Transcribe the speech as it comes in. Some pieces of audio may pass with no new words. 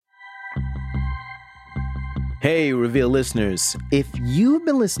Hey, Reveal listeners, if you've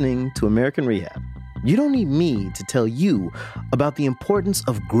been listening to American Rehab, you don't need me to tell you about the importance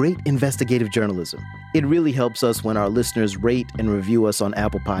of great investigative journalism. It really helps us when our listeners rate and review us on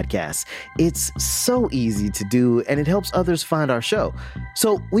Apple Podcasts. It's so easy to do, and it helps others find our show.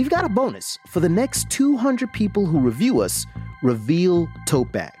 So we've got a bonus. For the next 200 people who review us, Reveal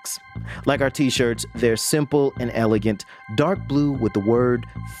tote bags. Like our t-shirts, they're simple and elegant, dark blue with the word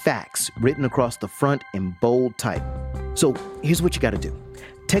facts written across the front in bold type. So here's what you got to do.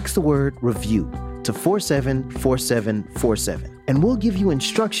 Text the word review to 474747, and we'll give you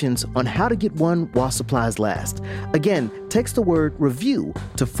instructions on how to get one while supplies last. Again, text the word review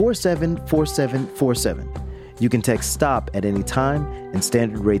to 474747. You can text stop at any time, and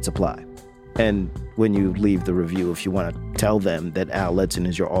standard rates apply. And when you leave the review, if you want to tell them that Al Letson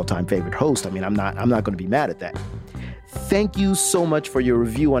is your all-time favorite host, I'm not going to be mad at that. Thank you so much for your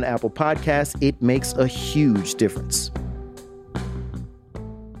review on Apple Podcasts. It makes a huge difference.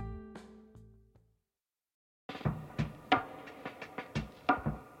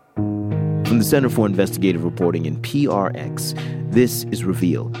 From the Center for Investigative Reporting in PRX, this is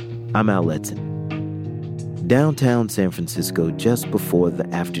Reveal. I'm Al Letson. Downtown San Francisco just before the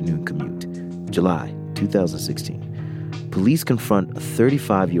afternoon commute, July 2016. Police confront a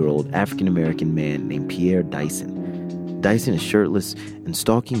 35-year-old African-American man named Pierre Dyson. Dyson is shirtless and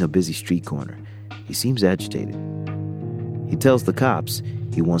stalking a busy street corner. He seems agitated. He tells the cops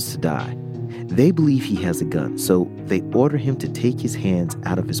he wants to die. They believe he has a gun, so they order him to take his hands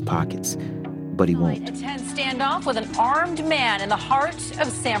out of his pockets. But he won't. A tense standoff with an armed man in the heart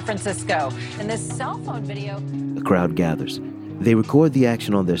of San Francisco. In this cell phone video, the crowd gathers. They record the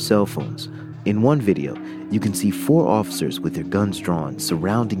action on their cell phones. In one video, you can see 4 officers with their guns drawn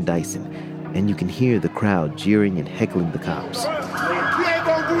surrounding Dyson, and you can hear the crowd jeering and heckling the cops. He ain't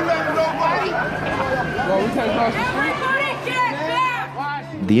gonna do nothing to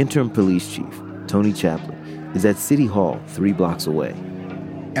nobody. The interim police chief, Tony Chaplin, is at City Hall 3 blocks away.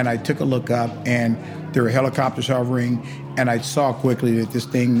 And I took a look up, and there were helicopters hovering, and I saw quickly that this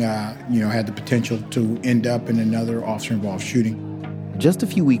thing, had the potential to end up in another officer-involved shooting. Just a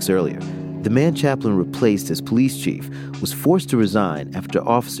few weeks earlier, the man Chaplin replaced as police chief was forced to resign after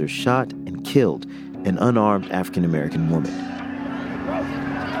officers shot and killed an unarmed African-American woman.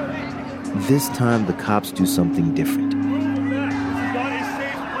 This time, the cops do something different.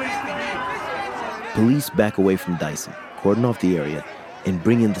 Police back away from Dyson, cordon off the area, and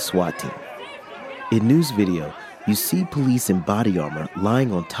bring in the SWAT team. In news video, you see police in body armor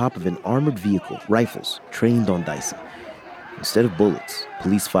lying on top of an armored vehicle, rifles, trained on Dyson. Instead of bullets,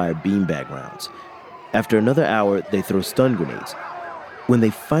 police fire beanbag rounds. After another hour, they throw stun grenades. When they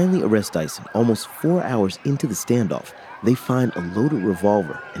finally arrest Dyson, almost 4 hours into the standoff, they find a loaded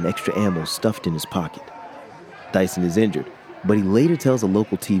revolver and extra ammo stuffed in his pocket. Dyson is injured, but he later tells a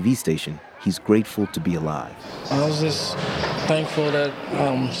local TV station he's grateful to be alive. I was just thankful that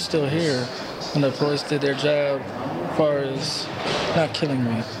I'm still here and the police did their job as far as not killing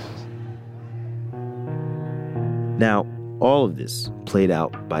me. Now, all of this played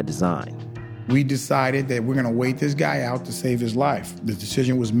out by design. We decided that we're going to wait this guy out to save his life. The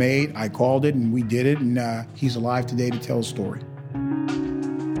decision was made, I called it, and we did it, and he's alive today to tell a story.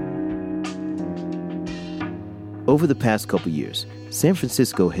 Over the past couple years, San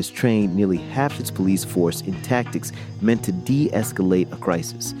Francisco has trained nearly half its police force in tactics meant to de-escalate a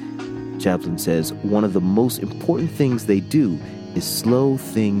crisis. Chaplin says one of the most important things they do is slow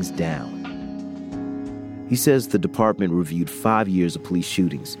things down. He says the department reviewed 5 years of police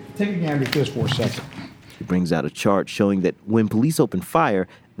shootings. Take a gander at this for a second. He brings out a chart showing that when police opened fire,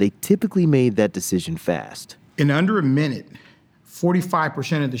 they typically made that decision fast. In under a minute,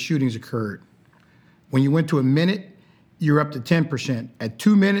 45% of the shootings occurred. When you went to a minute, you're up to 10%. At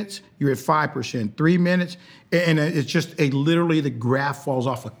 2 minutes, you're at 5%. 3 minutes, and it's just literally the graph falls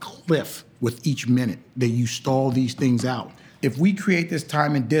off a cliff with each minute that you stall these things out. If we create this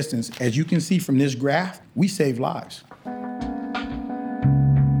time and distance, as you can see from this graph, we save lives.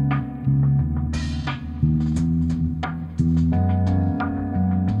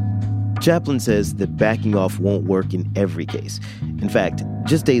 Chaplin says that backing off won't work in every case. In fact,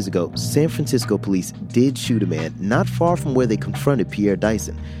 just days ago, San Francisco police did shoot a man not far from where they confronted Pierre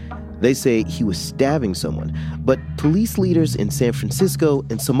Dyson. They say he was stabbing someone, but police leaders in San Francisco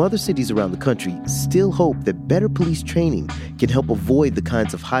and some other cities around the country still hope that better police training can help avoid the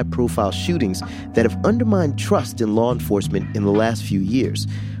kinds of high-profile shootings that have undermined trust in law enforcement in the last few years,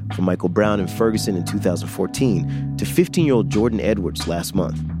 from Michael Brown in Ferguson in 2014 to 15-year-old Jordan Edwards last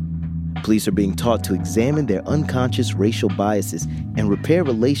month. Police are being taught to examine their unconscious racial biases and repair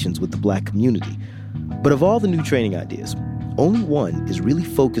relations with the black community. But of all the new training ideas, only one is really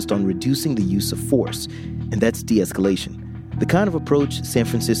focused on reducing the use of force, and that's de-escalation, the kind of approach San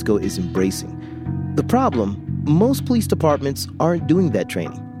Francisco is embracing. The problem, most police departments aren't doing that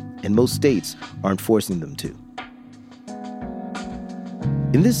training, and most states aren't forcing them to.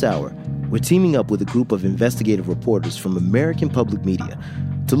 In this hour, we're teaming up with a group of investigative reporters from American Public Media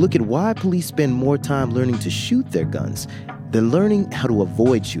to look at why police spend more time learning to shoot their guns than learning how to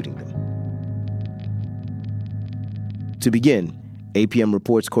avoid shooting them. To begin, APM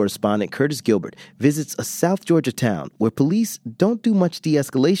Reports correspondent Curtis Gilbert visits a South Georgia town where police don't do much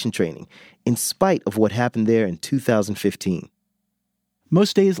de-escalation training in spite of what happened there in 2015.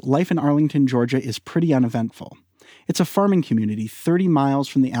 Most days, life in Arlington, Georgia is pretty uneventful. It's a farming community 30 miles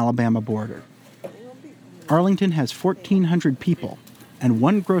from the Alabama border. Arlington has 1,400 people and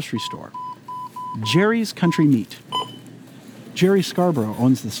one grocery store, Jerry's Country Meat. Jerry Scarborough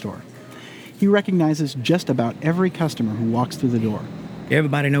owns the store. He recognizes just about every customer who walks through the door.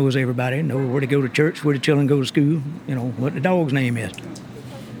 Everybody knows everybody, knows where to go to church, where the children go to school, what the dog's name is.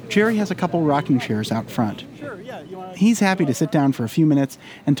 Jerry has a couple rocking chairs out front. He's happy to sit down for a few minutes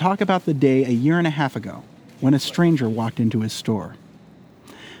and talk about the day a year and a half ago when a stranger walked into his store.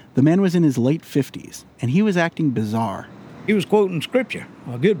 The man was in his late 50s, and he was acting bizarre. He was quoting scripture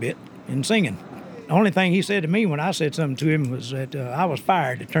a good bit and singing. The only thing he said to me when I said something to him was that I was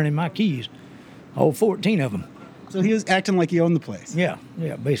fired to turn in my keys, all 14 of them. So he was acting like he owned the place? Yeah,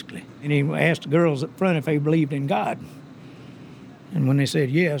 basically. And he asked the girls up front if they believed in God. And when they said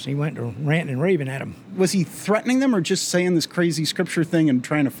yes, he went to ranting and raving at them. Was he threatening them or just saying this crazy scripture thing and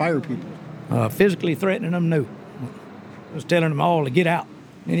trying to fire people? Physically threatening them, no. I was telling them all to get out.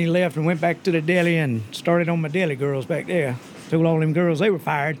 Then he left and went back to the deli and started on my deli girls back there. Told all them girls they were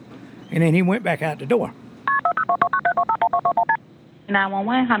fired. And then he went back out the door.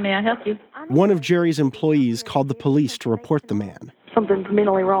 911, how may I help you? One of Jerry's employees called the police to report the man. Something's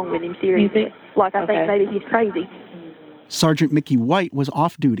mentally wrong with him, seriously. Like, I think maybe he's crazy. Sergeant Mickey White was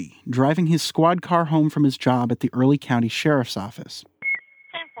off duty, driving his squad car home from his job at the Early County Sheriff's Office.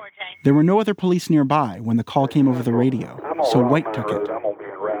 There were no other police nearby when the call came over the radio, so White took it.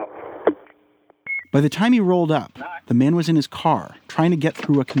 By the time he rolled up, the man was in his car, trying to get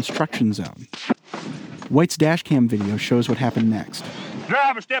through a construction zone. White's dashcam video shows what happened next.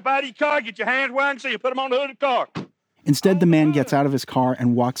 Driver, step out of your car, get your hands where I can see you, put them on the hood of the car. Instead, the man gets out of his car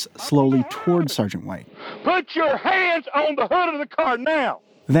and walks slowly toward Sergeant White. Put your hands on the hood of the car now.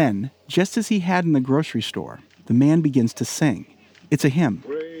 Then, just as he had in the grocery store, the man begins to sing. It's a hymn,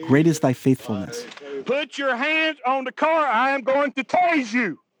 Great is Thy Faithfulness. Put your hands on the car, I am going to tase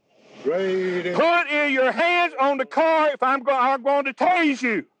you. Put in your hands on the car if I'm going to tase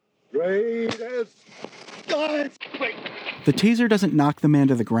you. The taser doesn't knock the man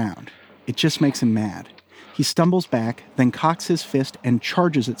to the ground. It just makes him mad. He stumbles back, then cocks his fist and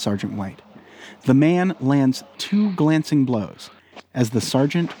charges at Sergeant White. The man lands 2 glancing blows as the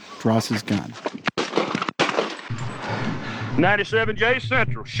sergeant draws his gun. 97J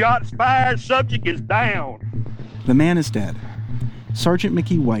Central, shots fired, subject is down. The man is dead. Sergeant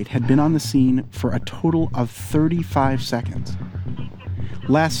Mickey White had been on the scene for a total of 35 seconds.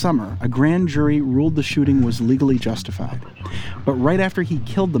 Last summer, a grand jury ruled the shooting was legally justified. But right after he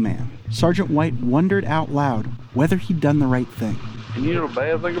killed the man, Sergeant White wondered out loud whether he'd done the right thing. And you know the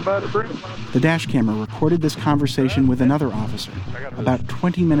bad thing about it, Brent? The dash camera recorded this conversation with another officer about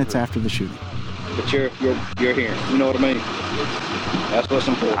 20 minutes after the shooting. But you're here. You know what I mean? That's what's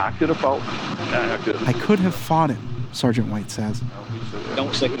important. I could have fought. I could have fought him, Sergeant White says.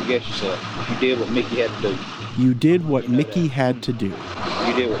 Don't second guess yourself. You did what Mickey had to do. You did what Mickey had to do.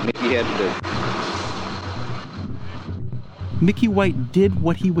 You did what Mickey had to do. Mickey White did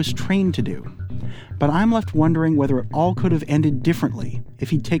what he was trained to do. But I'm left wondering whether it all could have ended differently if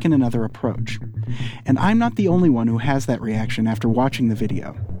he'd taken another approach. And I'm not the only one who has that reaction after watching the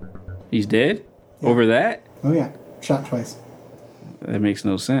video. He's dead? Yeah. Over that? Oh yeah, shot twice. That makes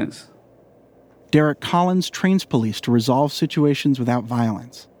no sense. Derek Collins trains police to resolve situations without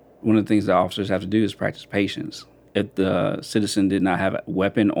violence. One of the things that officers have to do is practice patience. If the citizen did not have a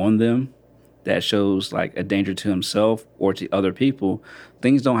weapon on them that shows like a danger to himself or to other people,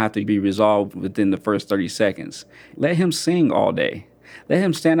 things don't have to be resolved within the first 30 seconds. Let him sing all day. Let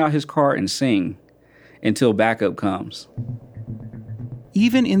him stand out his car and sing until backup comes.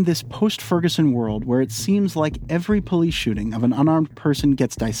 Even in this post-Ferguson world where it seems like every police shooting of an unarmed person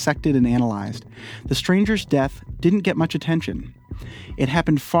gets dissected and analyzed, the stranger's death didn't get much attention. It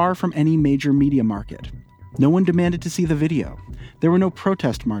happened far from any major media market. No one demanded to see the video. There were no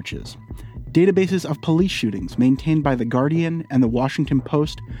protest marches. Databases of police shootings maintained by The Guardian and The Washington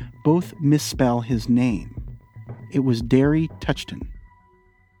Post both misspell his name. It was Derry Touchton.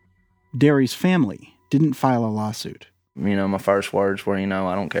 Derry's family didn't file a lawsuit. My first words were,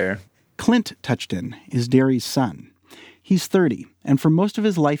 I don't care. Clint Touchton is Derry's son. He's 30, and for most of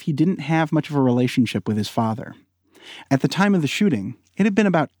his life, he didn't have much of a relationship with his father. At the time of the shooting, it had been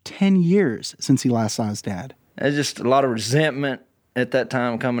about 10 years since he last saw his dad. There's just a lot of resentment at that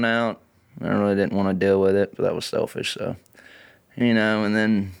time coming out. I really didn't want to deal with it, but that was selfish, so. And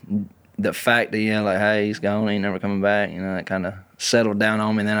then the fact that, hey, he's gone, he ain't never coming back, it kind of settled down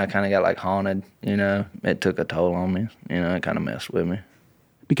on me, and then I kind of got, haunted, It took a toll on me, it kind of messed with me.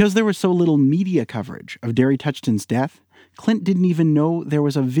 Because there was so little media coverage of Derry Touchton's death, Clint didn't even know there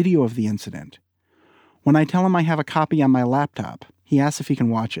was a video of the incident. When I tell him I have a copy on my laptop, he asks if he can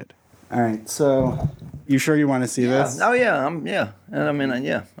watch it. All right, so you sure you want to see this? Oh, yeah, And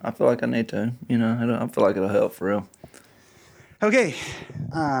I feel like I need to, I feel like it'll help for real. Okay,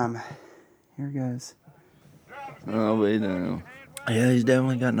 here goes. Oh, we know. Yeah, he's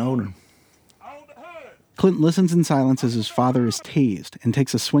definitely gotten older. Clint listens in silence as his father is tased and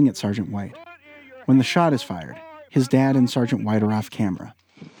takes a swing at Sergeant White. When the shot is fired, his dad and Sergeant White are off camera.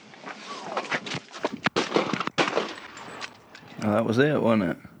 Oh, that was it,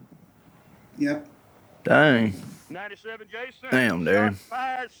 wasn't it? Yep. Dang. 97 Jason. Damn, Darren.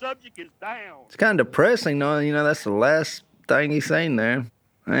 Fired, subject is down. It's kind of depressing, though. That's the last thing he's seen there.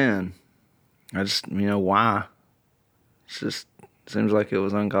 Man, I just, why? It's just, seems like it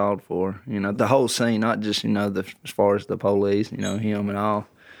was uncalled for. The whole scene, not just, as far as the police, him and all.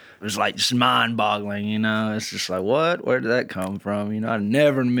 It was just mind-boggling, It's just like, what? Where did that come from? I'd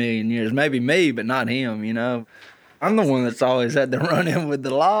never in a million years. Maybe me, but not him, I'm the one that's always had to run in with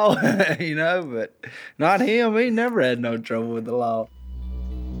the law, but not him. He never had no trouble with the law.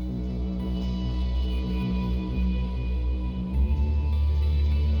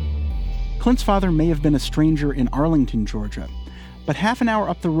 Clint's father may have been a stranger in Arlington, Georgia, but half an hour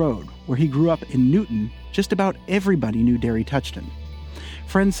up the road, where he grew up in Newton, just about everybody knew Derry Touchton.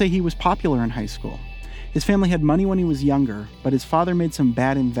 Friends say he was popular in high school. His family had money when he was younger, but his father made some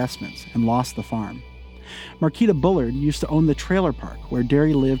bad investments and lost the farm. Marquita Bullard used to own the trailer park where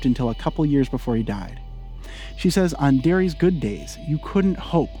Derry lived until a couple years before he died. She says on Derry's good days, you couldn't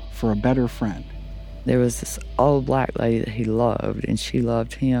hope for a better friend. There was this old black lady that he loved, and she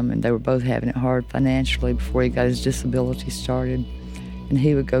loved him, and they were both having it hard financially before he got his disability started. And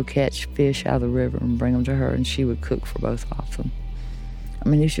he would go catch fish out of the river and bring them to her, and she would cook for both of them.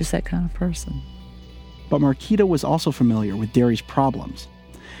 He's just that kind of person. But Marquita was also familiar with Derry's problems.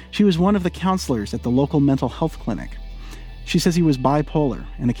 She was one of the counselors at the local mental health clinic. She says he was bipolar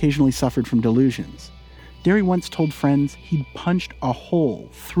and occasionally suffered from delusions. Derry once told friends he'd punched a hole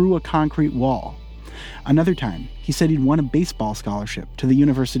through a concrete wall. Another time, he said he'd won a baseball scholarship to the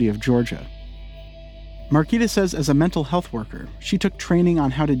University of Georgia. Marquita says as a mental health worker, she took training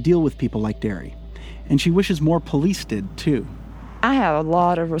on how to deal with people like Derry, and she wishes more police did, too. I have a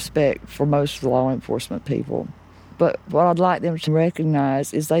lot of respect for most of the law enforcement people. But what I'd like them to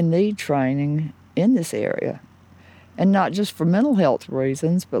recognize is they need training in this area. And not just for mental health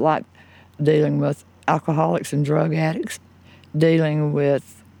reasons, but like dealing with alcoholics and drug addicts, dealing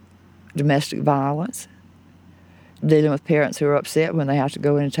with domestic violence, dealing with parents who are upset when they have to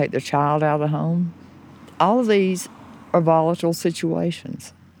go in and take their child out of the home. All of these are volatile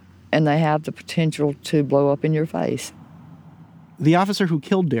situations, and they have the potential to blow up in your face. The officer who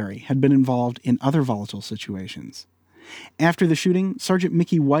killed Derry had been involved in other volatile situations. After the shooting, Sergeant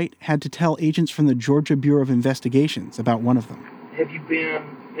Mickey White had to tell agents from the Georgia Bureau of Investigations about one of them. Have you been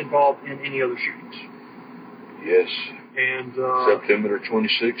involved in any other shootings? Yes. And September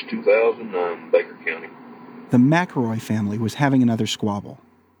 26, 2009, Baker County. The McElroy family was having another squabble.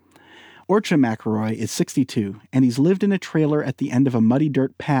 Orcha McElroy is 62, and he's lived in a trailer at the end of a muddy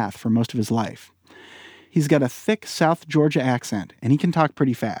dirt path for most of his life. He's got a thick South Georgia accent, and he can talk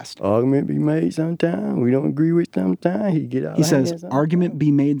pretty fast. Argument be made sometime. We don't agree with sometime. He says, argument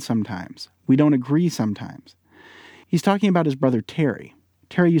be made sometimes. We don't agree sometimes. He's talking about his brother Terry.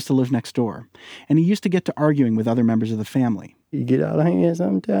 Terry used to live next door, and he used to get to arguing with other members of the family. He get out of hand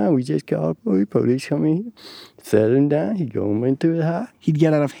sometime. We just call the police come in, set him down. He go into his house. He'd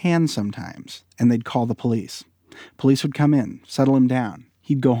get out of hand sometimes, and they'd call the police. Police would come in, settle him down.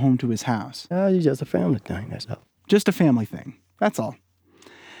 He'd go home to his house. It's just a family thing, that's all. Just a family thing, that's all.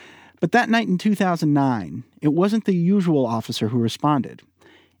 But that night in 2009, it wasn't the usual officer who responded.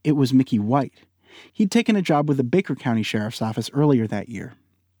 It was Mickey White. He'd taken a job with the Baker County Sheriff's Office earlier that year.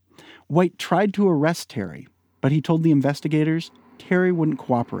 White tried to arrest Terry, but he told the investigators Terry wouldn't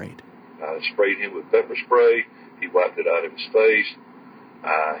cooperate. I sprayed him with pepper spray. He wiped it out of his face.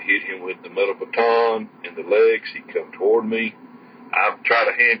 I hit him with the metal baton in the legs. He come toward me. I try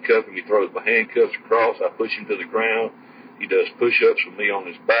to handcuff him. He throws my handcuffs across. I push him to the ground. He does push-ups with me on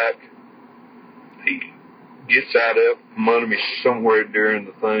his back. He gets out from under me somewhere during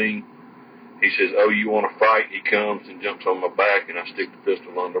the thing. He says, "Oh, you want to fight?" He comes and jumps on my back, and I stick the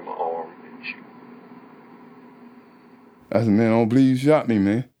pistol under my arm and shoot. I said, "Man, I don't believe you shot me,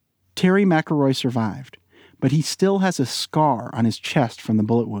 man." Terry McElroy survived, but he still has a scar on his chest from the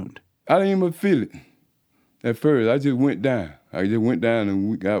bullet wound. I didn't even feel it at first. I just went down.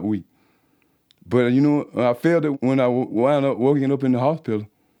 And got weak. But, I felt it when I wound up waking up in the hospital.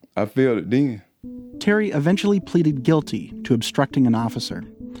 I felt it then. Terry eventually pleaded guilty to obstructing an officer.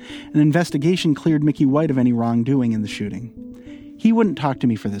 An investigation cleared Mickey White of any wrongdoing in the shooting. He wouldn't talk to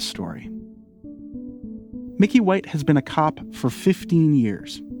me for this story. Mickey White has been a cop for 15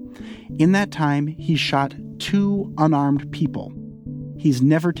 years. In that time, he's shot 2 unarmed people. He's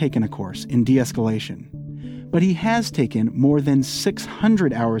never taken a course in de-escalation, but he has taken more than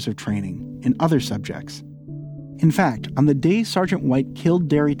 600 hours of training in other subjects. In fact, on the day Sergeant White killed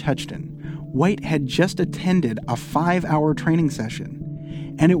Derry Touchton, White had just attended a 5-hour training session.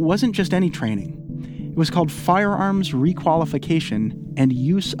 And it wasn't just any training. It was called Firearms Requalification and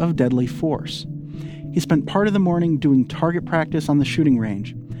Use of Deadly Force. He spent part of the morning doing target practice on the shooting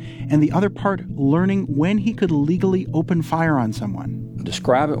range, and the other part learning when he could legally open fire on someone.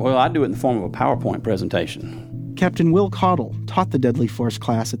 Describe it? Well, I do it in the form of a PowerPoint presentation. Captain Will Caudle taught the Deadly Force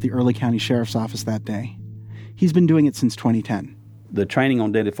class at the Early County Sheriff's Office that day. He's been doing it since 2010. The training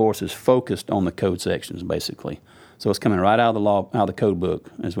on deadly force is focused on the code sections, basically. So it's coming right out of the law, out of the code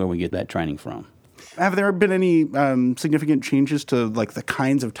book is where we get that training from. Have there been any significant changes to the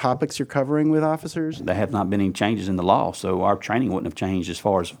kinds of topics you're covering with officers? There have not been any changes in the law, so our training wouldn't have changed as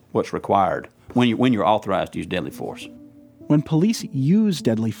far as what's required when you're authorized to use deadly force. When police use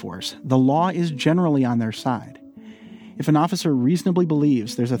deadly force, the law is generally on their side. If an officer reasonably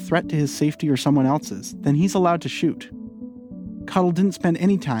believes there's a threat to his safety or someone else's, then he's allowed to shoot. Caudle didn't spend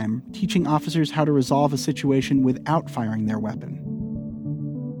any time teaching officers how to resolve a situation without firing their weapon.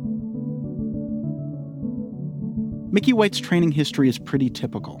 Mickey White's training history is pretty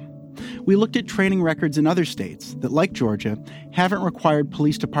typical. We looked at training records in other states that, like Georgia, haven't required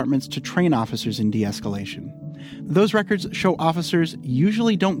police departments to train officers in de-escalation. Those records show officers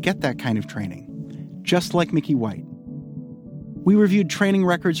usually don't get that kind of training, just like Mickey White. We reviewed training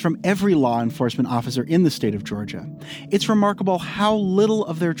records from every law enforcement officer in the state of Georgia. It's remarkable how little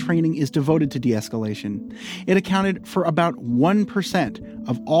of their training is devoted to de-escalation. It accounted for about 1%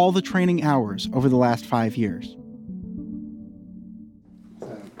 of all the training hours over the last 5 years.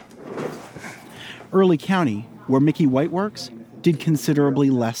 Early County, where Mickey White works, did considerably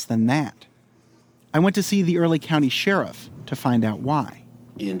less than that. I went to see the Early County Sheriff to find out why.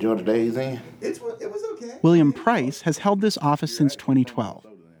 You enjoyed the days in? It was okay. William Price has held this office since 2012.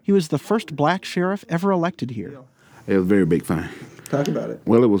 He was the first black sheriff ever elected here. It was a very big thing. Talk about it.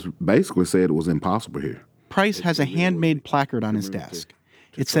 Well, it was basically said it was impossible here. Price has a handmade placard on his desk.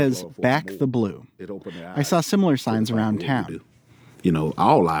 It says, "Back the Blue." I saw similar signs around town.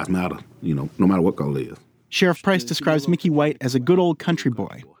 All lives matter, no matter what color it is. Sheriff Price describes Mickey White as a good old country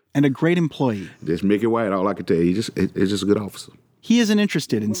boy and a great employee. This Mickey White, all I can tell you, he's just a good officer. He isn't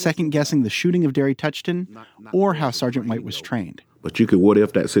interested in second-guessing the shooting of Derry Touchton or how Sergeant White was trained. But you could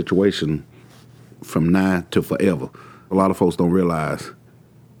what-if that situation from now to forever. A lot of folks don't realize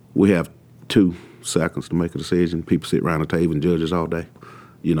we have 2 seconds to make a decision. People sit around the table and judge us all day.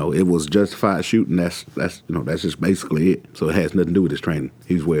 It was justified shooting. That's just basically it. So it has nothing to do with his training.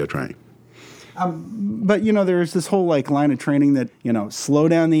 He's well trained. But, there's this whole line of training that, slow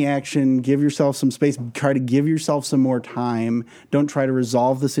down the action, give yourself some space, try to give yourself some more time. Don't try to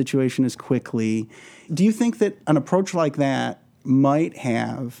resolve the situation as quickly. Do you think that an approach like that might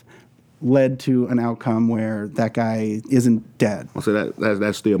have led to an outcome where that guy isn't dead? Well, so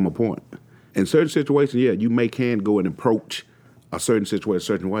that's still my point. In certain situations, yeah, you can go and approach a certain situation a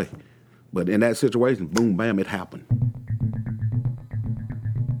certain way. But in that situation, boom, bam, it happened.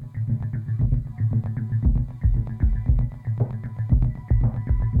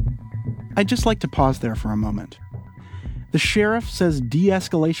 I'd just like to pause there for a moment. The sheriff says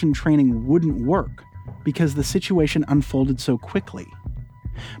de-escalation training wouldn't work because the situation unfolded so quickly.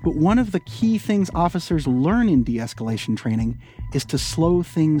 But one of the key things officers learn in de-escalation training is to slow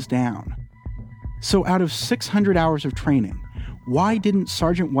things down. So out of 600 hours of training, why didn't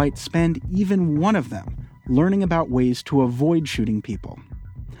Sergeant White spend even one of them learning about ways to avoid shooting people?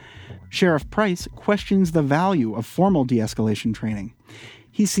 Sheriff Price questions the value of formal de-escalation training.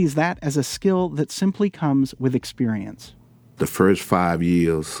 He sees that as a skill that simply comes with experience. The first 5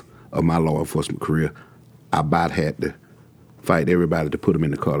 years of my law enforcement career, I about had to fight everybody to put them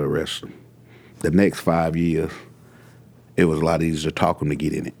in the car to arrest them. The next 5 years, it was a lot easier to talk them to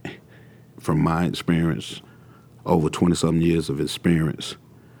get in it. From my experience, over 20-something years of experience,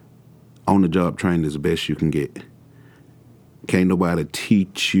 on-the-job training is the best you can get. Can't nobody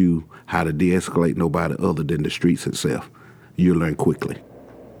teach you how to de-escalate nobody other than the streets itself. You'll learn quickly.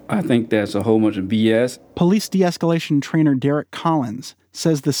 I think that's a whole bunch of BS. Police de-escalation trainer Derek Collins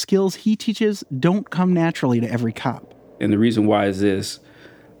says the skills he teaches don't come naturally to every cop. And the reason why is this: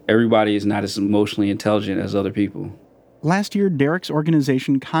 everybody is not as emotionally intelligent as other people. Last year, Derek's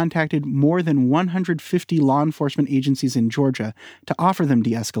organization contacted more than 150 law enforcement agencies in Georgia to offer them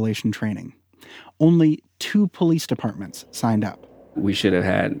de-escalation training. Only 2 police departments signed up. We should have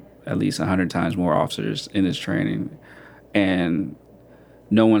had at least 100 times more officers in this training, and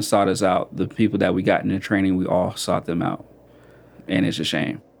no one sought us out. The people that we got in the training, we all sought them out, and it's a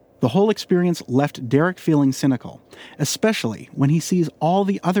shame. The whole experience left Derek feeling cynical, especially when he sees all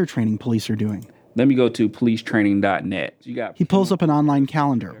the other training police are doing. Let me go to policetraining.net. He pulls up an online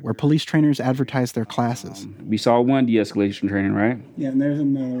calendar where police trainers advertise their classes. We saw 1 de-escalation training, right? Yeah, and there's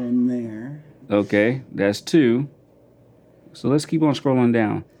another one there. Okay, that's 2. So let's keep on scrolling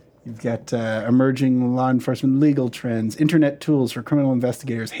down. You've got emerging law enforcement legal trends, internet tools for criminal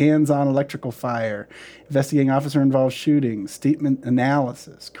investigators, hands-on electrical fire, investigating officer-involved shootings, statement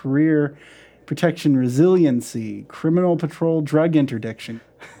analysis, career protection resiliency, criminal patrol drug interdiction.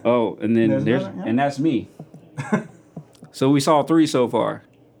 Oh, and then and that's me. So we saw 3 so far.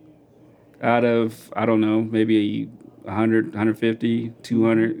 Out of, I don't know, maybe 100, 150,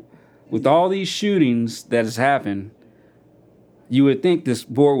 200. With all these shootings that has happened, you would think this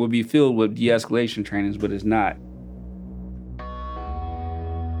board would be filled with de-escalation trainings, but it's not.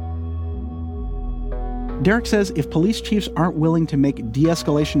 Derek says if police chiefs aren't willing to make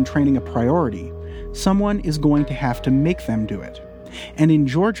de-escalation training a priority, someone is going to have to make them do it. And in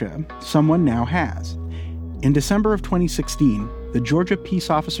Georgia, someone now has. In December of 2016, the Georgia Peace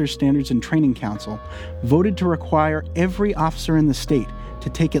Officers Standards and Training Council voted to require every officer in the state to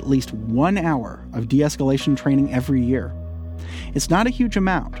take at least 1 hour of de-escalation training every year. It's not a huge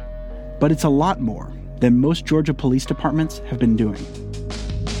amount, but it's a lot more than most Georgia police departments have been doing.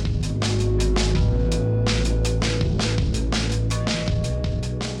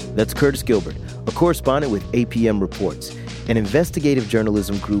 That's Curtis Gilbert, a correspondent with APM Reports, an investigative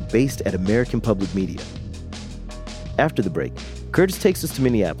journalism group based at American Public Media. After the break, Curtis takes us to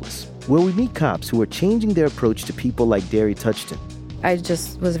Minneapolis, where we meet cops who are changing their approach to people like Derry Touchton. I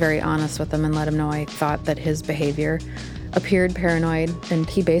just was very honest with him and let him know I thought that his behavior appeared paranoid, and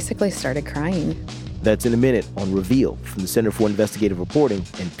he basically started crying. That's in a minute on Reveal from the Center for Investigative Reporting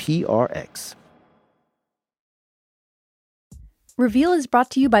and PRX. Reveal is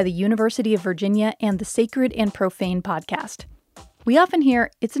brought to you by the University of Virginia and the Sacred and Profane podcast. We often hear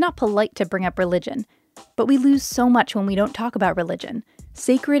it's not polite to bring up religion, but we lose so much when we don't talk about religion.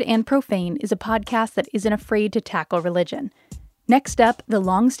 Sacred and Profane is a podcast that isn't afraid to tackle religion. Next up, the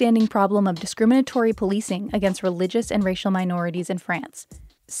long-standing problem of discriminatory policing against religious and racial minorities in France.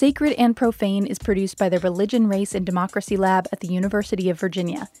 Sacred and Profane is produced by the Religion, Race, and Democracy Lab at the University of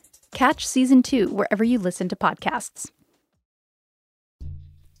Virginia. Catch Season 2 wherever you listen to podcasts.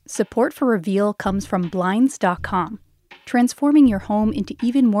 Support for Reveal comes from Blinds.com. Transforming your home into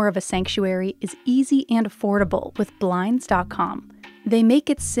even more of a sanctuary is easy and affordable with Blinds.com. They make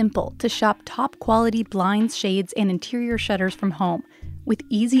it simple to shop top-quality blinds, shades, and interior shutters from home with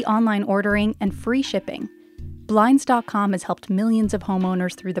easy online ordering and free shipping. Blinds.com has helped millions of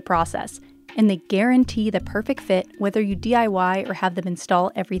homeowners through the process, and they guarantee the perfect fit whether you DIY or have them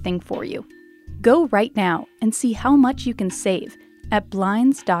install everything for you. Go right now and see how much you can save at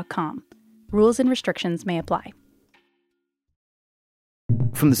Blinds.com. Rules and restrictions may apply.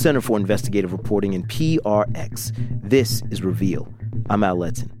 From the Center for Investigative Reporting and PRX, this is Reveal. I'm Al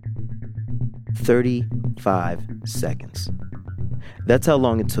Letson. 35 seconds. That's how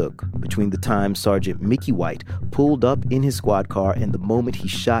long it took between the time Sergeant Mickey White pulled up in his squad car and the moment he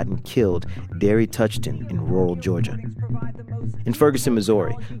shot and killed Derry Touchton in rural Georgia. In Ferguson,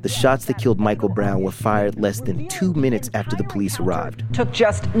 Missouri, the shots that killed Michael Brown were fired less than 2 minutes after the police arrived. Took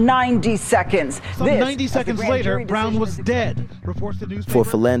just 90 seconds. Some 90 seconds later, Brown was dead. For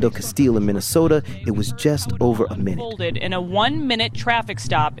Philando Castile in Minnesota, it was just over a minute. In a 1-minute traffic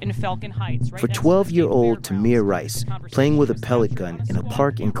stop in Falcon Heights. For 12-year-old Tamir Rice, playing with a pellet gun in a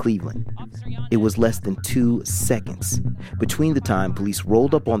park in Cleveland, It was less than 2 seconds between the time police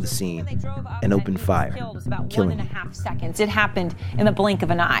rolled up on the scene and opened fire, killing him. 1.5 seconds. It happened in the blink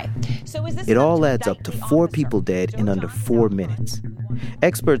of an eye. So is this It all adds up to 4 people dead in under 4 minutes.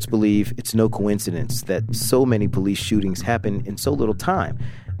 Experts believe it's no coincidence that so many police shootings happen in so little time.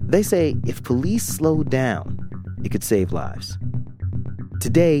 They say if police slowed down, it could save lives.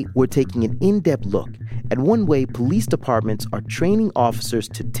 Today, we're taking an in-depth look at one way police departments are training officers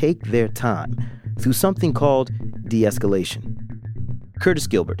to take their time through something called de-escalation. Curtis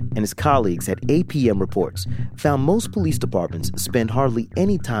Gilbert and his colleagues at APM Reports found most police departments spend hardly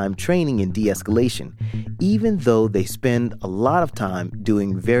any time training in de-escalation, even though they spend a lot of time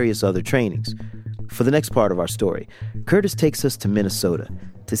doing various other trainings. For the next part of our story, Curtis takes us to Minnesota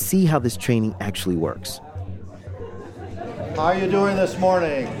to see how this training actually works. How are you doing this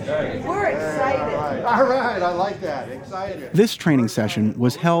morning? We're excited. All right, I like that. Excited. This training session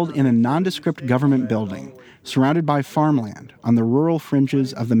was held in a nondescript government building surrounded by farmland on the rural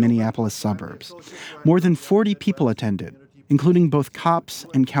fringes of the Minneapolis suburbs. More than 40 people attended, including both cops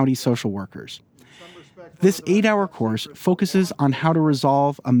and county social workers. This 8-hour course focuses on how to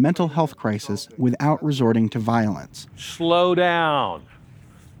resolve a mental health crisis without resorting to violence. Slow down.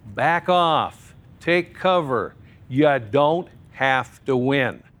 Back off. Take cover. You don't have to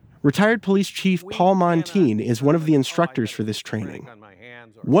win. Retired Police Chief Paul Montine is one of the instructors for this training.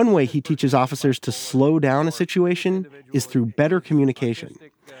 One way he teaches officers to slow down a situation is through better communication.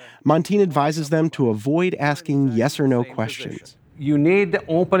 Montine advises them to avoid asking yes or no questions. You need to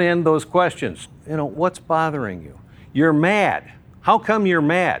open in those questions. What's bothering you? You're mad. How come you're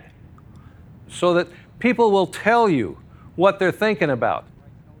mad? So that people will tell you what they're thinking about.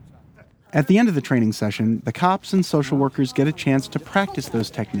 At the end of the training session, the cops and social workers get a chance to practice those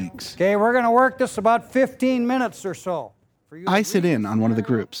techniques. Okay, we're going to work this about 15 minutes or so. I sit in on one of the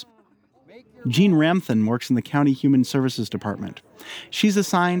groups. Jean Ramthen works in the County Human Services Department. She's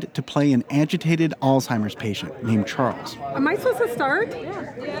assigned to play an agitated Alzheimer's patient named Charles. Am I supposed to start?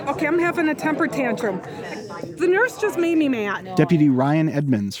 Okay, I'm having a temper tantrum. The nurse just made me mad. Deputy Ryan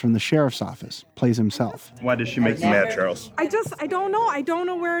Edmonds from the sheriff's office plays himself. Why does she make you mad, Charles? I don't know. I don't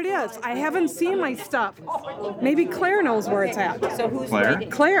know where it is. I haven't seen my stuff. Maybe Claire knows where it's at. So who's Claire?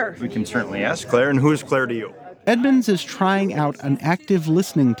 Claire. We can certainly ask Claire. And who is Claire to you? Edmonds is trying out an active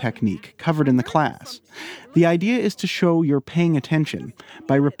listening technique covered in the class. The idea is to show you're paying attention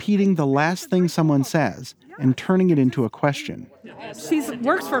by repeating the last thing someone says and turning it into a question. She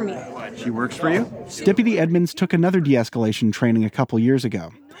works for me. She works for you? Deputy Edmonds took another de-escalation training a couple years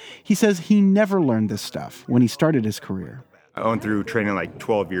ago. He says he never learned this stuff when he started his career. I went through training like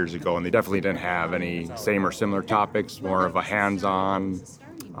 12 years ago, and they definitely didn't have any same or similar topics, more of a hands-on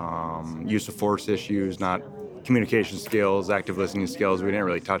use of force issues, not communication skills, active listening skills. We didn't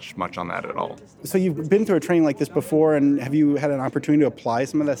really touch much on that at all. So you've been through a training like this before, and have you had an opportunity to apply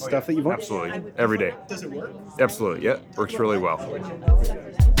some of that stuff that you've learned? Absolutely. Every day. Does it work? Absolutely. Yeah. Works really well.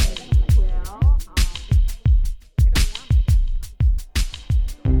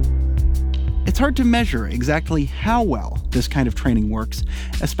 It's hard to measure exactly how well this kind of training works,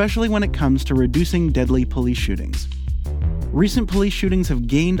 especially when it comes to reducing deadly police shootings. Recent police shootings have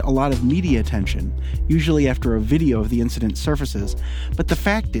gained a lot of media attention, usually after a video of the incident surfaces, but the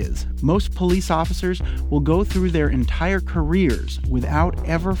fact is, most police officers will go through their entire careers without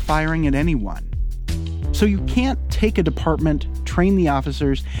ever firing at anyone. So you can't take a department, train the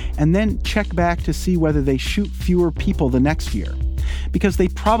officers, and then check back to see whether they shoot fewer people the next year, because they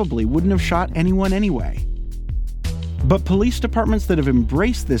probably wouldn't have shot anyone anyway. But police departments that have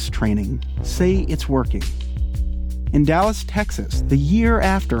embraced this training say it's working. In Dallas, Texas, the year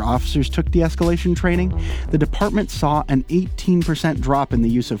after officers took de-escalation training, the department saw an 18% drop in the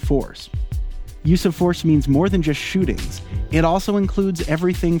use of force. Use of force means more than just shootings. It also includes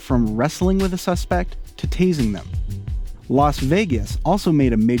everything from wrestling with a suspect to tasing them. Las Vegas also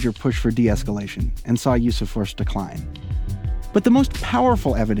made a major push for de-escalation and saw use of force decline. But the most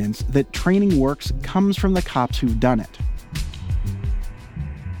powerful evidence that training works comes from the cops who've done it.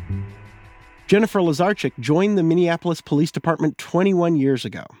 Jennifer Lazarchik joined the Minneapolis Police Department 21 years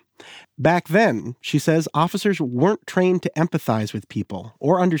ago. Back then, she says officers weren't trained to empathize with people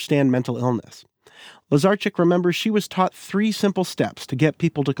or understand mental illness. Lazarchik remembers she was taught 3 simple steps to get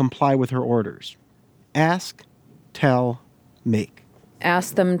people to comply with her orders. Ask, tell, make.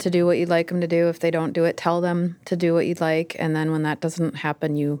 Ask them to do what you'd like them to do. If they don't do it, tell them to do what you'd like. And then when that doesn't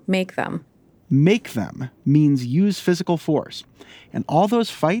happen, you make them. Make them means use physical force. And all those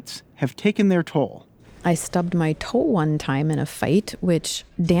fights have taken their toll. I stubbed my toe one time in a fight, which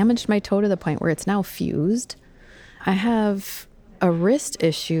damaged my toe to the point where it's now fused. I have a wrist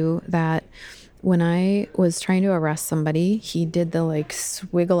issue that when I was trying to arrest somebody, he did the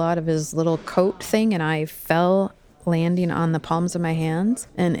swiggle out of his little coat thing, and I fell, landing on the palms of my hands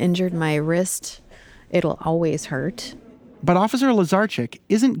and injured my wrist. It'll always hurt. But Officer Lazarchik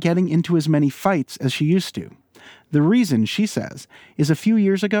isn't getting into as many fights as she used to. The reason, she says, is a few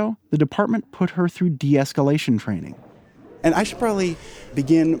years ago, the department put her through de-escalation training. And I should probably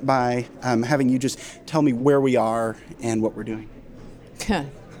begin by having you just tell me where we are and what we're doing.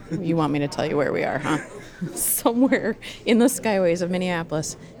 You want me to tell you where we are, huh? Somewhere in the skyways of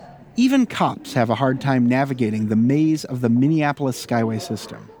Minneapolis. Even cops have a hard time navigating the maze of the Minneapolis skyway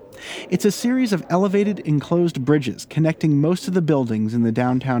system. It's a series of elevated, enclosed bridges connecting most of the buildings in the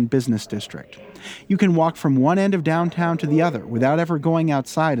downtown business district. You can walk from one end of downtown to the other without ever going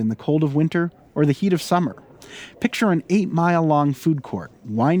outside in the cold of winter or the heat of summer. Picture an 8-mile-long food court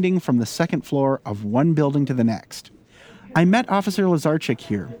winding from the second floor of one building to the next. I met Officer Lazarchik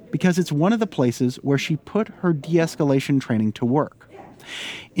here because it's one of the places where she put her de-escalation training to work.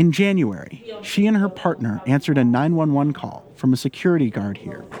 In January, she and her partner answered a 911 call from a security guard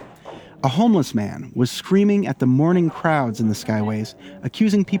here. A homeless man was screaming at the morning crowds in the skyways,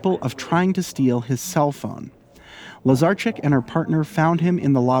 accusing people of trying to steal his cell phone. Lazarchik and her partner found him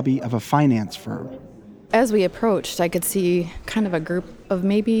in the lobby of a finance firm. As we approached, I could see kind of a group of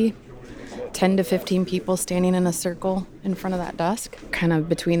maybe 10 to 15 people standing in a circle in front of that desk, kind of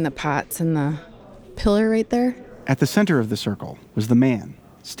between the pots and the pillar right there. At the center of the circle was the man,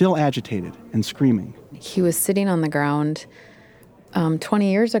 still agitated and screaming. He was sitting on the ground. 20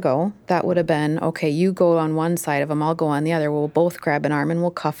 years ago, that would have been, okay, you go on one side of him, I'll go on the other. We'll both grab an arm and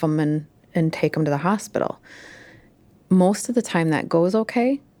we'll cuff him and take him to the hospital. Most of the time that goes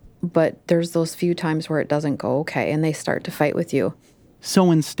okay, but there's those few times where it doesn't go okay and they start to fight with you.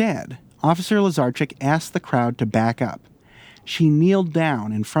 So instead, Officer Lazarchik asked the crowd to back up. She kneeled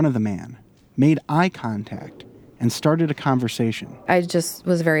down in front of the man, made eye contact, and started a conversation. I just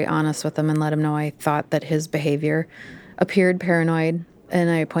was very honest with him and let him know I thought that his behavior appeared paranoid,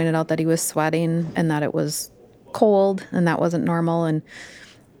 and I pointed out that he was sweating and that it was cold and that wasn't normal, and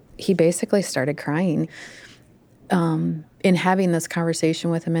he basically started crying. In having this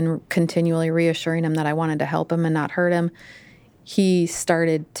conversation with him and continually reassuring him that I wanted to help him and not hurt him, he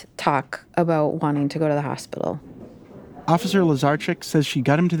started to talk about wanting to go to the hospital. Officer Lazarchik says she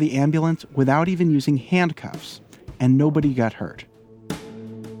got him to the ambulance without even using handcuffs, and nobody got hurt.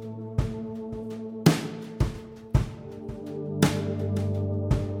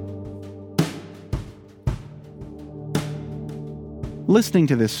 Listening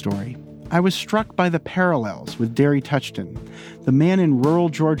to this story, I was struck by the parallels with Derry Touchton, the man in rural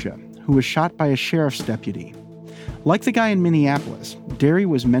Georgia who was shot by a sheriff's deputy. Like the guy in Minneapolis, Derry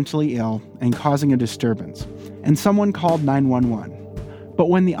was mentally ill and causing a disturbance, and someone called 911. But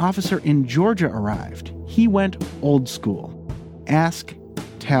when the officer in Georgia arrived, he went old school. Ask,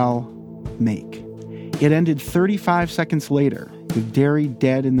 tell, make. It ended 35 seconds later with Derry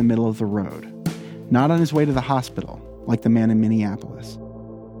dead in the middle of the road, not on his way to the hospital like the man in Minneapolis.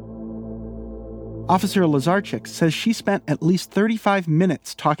 Officer Lazarchik says she spent at least 35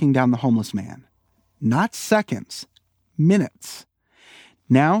 minutes talking down the homeless man. Not seconds, minutes.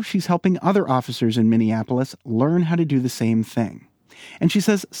 Now she's helping other officers in Minneapolis learn how to do the same thing. And she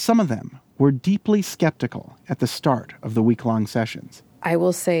says some of them were deeply skeptical at the start of the week-long sessions. I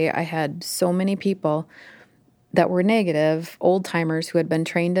will say I had so many people that were negative, old-timers who had been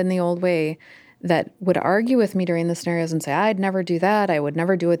trained in the old way, that would argue with me during the scenarios and say, I'd never do that, I would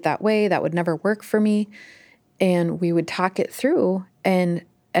never do it that way, that would never work for me. And we would talk it through, and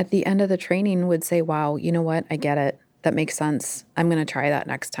at the end of the training would say, wow, you know what, I get it. That makes sense. I'm going to try that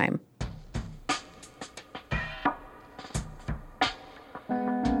next time.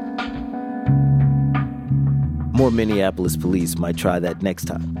 More Minneapolis police might try that next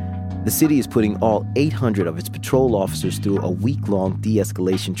time. The city is putting all 800 of its patrol officers through a week-long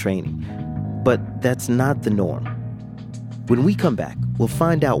de-escalation training. But that's not the norm. When we come back, we'll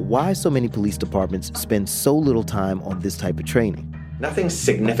find out why so many police departments spend so little time on this type of training. Nothing's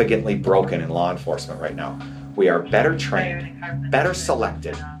significantly broken in law enforcement right now. We are better trained, better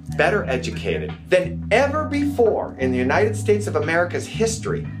selected, better educated than ever before in the United States of America's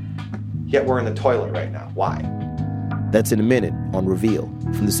history. Yet we're in the toilet right now. Why? That's in a minute on Reveal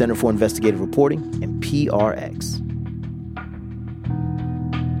from the Center for Investigative Reporting and PRX.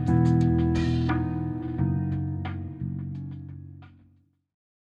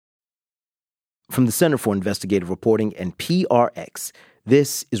 From the Center for Investigative Reporting and PRX,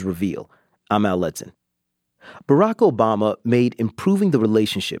 this is Reveal. I'm Al Letson. Barack Obama made improving the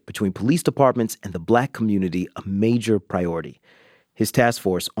relationship between police departments and the black community a major priority. His task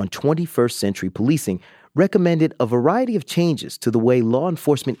force on 21st century policing recommended a variety of changes to the way law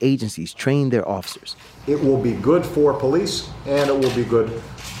enforcement agencies train their officers. It will be good for police, and it will be good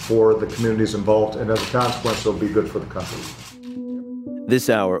for the communities involved, and as a consequence, it'll be good for the country.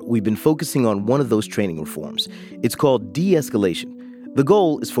 This hour, we've been focusing on one of those training reforms. It's called de-escalation. The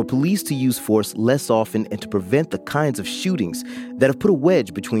goal is for police to use force less often and to prevent the kinds of shootings that have put a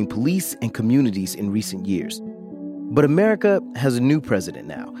wedge between police and communities in recent years. But America has a new president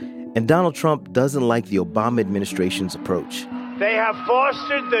now, and Donald Trump doesn't like the Obama administration's approach. They have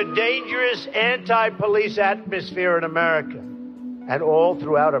fostered the dangerous anti-police atmosphere in America and all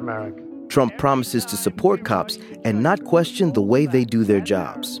throughout America. Trump promises to support cops and not question the way they do their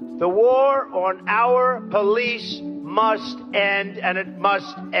jobs. The war on our police must end, and it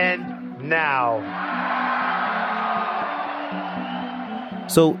must end now.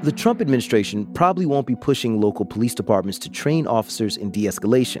 So the Trump administration probably won't be pushing local police departments to train officers in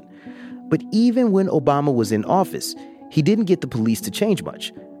de-escalation. But even when Obama was in office, he didn't get the police to change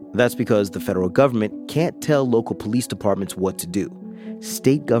much. That's because the federal government can't tell local police departments what to do.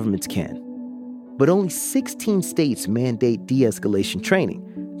 State governments can. But only 16 states mandate de-escalation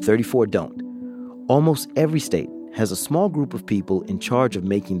training. 34 don't. Almost every state has a small group of people in charge of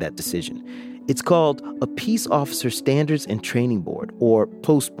making that decision. It's called a Peace Officer Standards and Training Board, or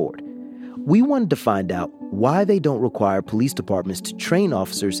POST Board. We wanted to find out why they don't require police departments to train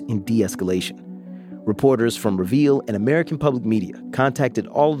officers in de-escalation. Reporters from Reveal and American Public Media contacted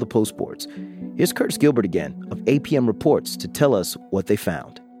all of the POST boards. Here's Curtis Gilbert again of APM Reports to tell us what they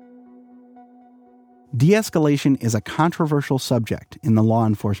found. De-escalation is a controversial subject in the law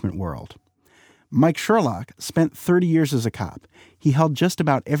enforcement world. Mike Sherlock spent 30 years as a cop. He held just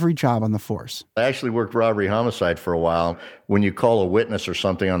about every job on the force. I actually worked robbery homicide for a while. When you call a witness or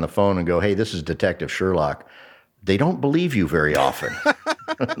something on the phone and go, hey, this is Detective Sherlock, they don't believe you very often.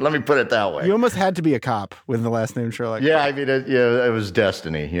 Let me put it that way. You almost had to be a cop with the last name Sherlock. Yeah, I mean, it was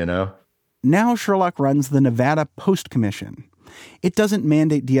destiny, you know? Now Sherlock runs the Nevada Post Commission. It doesn't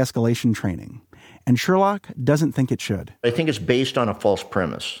mandate de-escalation training, and Sherlock doesn't think it should. I think it's based on a false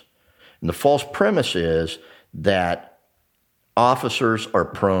premise. And the false premise is that officers are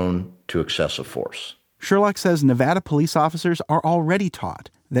prone to excessive force. Sherlock says Nevada police officers are already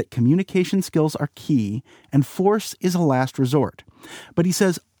taught that communication skills are key and force is a last resort. But he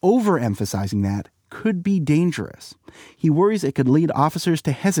says overemphasizing that could be dangerous. He worries it could lead officers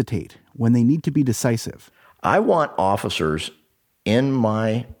to hesitate when they need to be decisive. I want officers in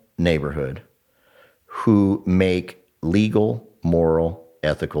my neighborhood who make legal, moral,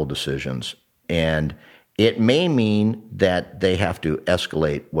 ethical decisions. And it may mean that they have to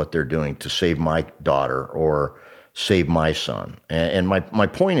escalate what they're doing to save my daughter or save my son. And my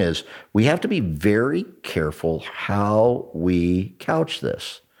point is, we have to be very careful how we couch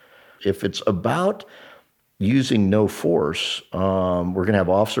this. If it's about using no force, we're going to have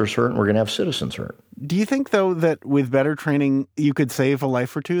officers hurt and we're going to have citizens hurt. Do you think, though, that with better training, you could save a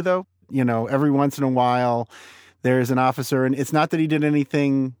life or two, though? You know, every once in a while, there's an officer, and it's not that he did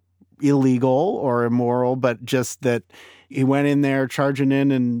anything illegal or immoral, but just that he went in there charging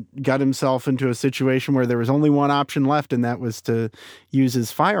in and got himself into a situation where there was only one option left, and that was to use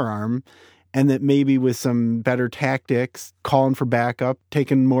his firearm. And that maybe with some better tactics, calling for backup,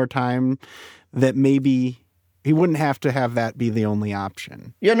 taking more time, that maybe he wouldn't have to have that be the only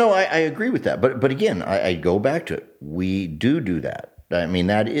option. Yeah, no, I agree with that. But again, I go back to it. We do that. I mean,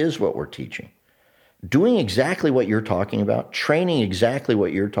 that is what we're teaching. Doing exactly what you're talking about, training exactly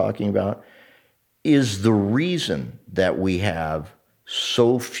what you're talking about, is the reason that we have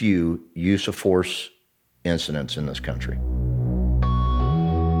so few use of force incidents in this country.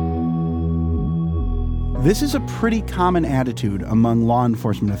 This is a pretty common attitude among law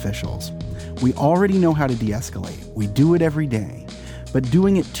enforcement officials. We already know how to de-escalate. We do it every day. But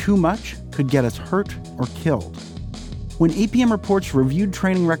doing it too much could get us hurt or killed. When APM Reports reviewed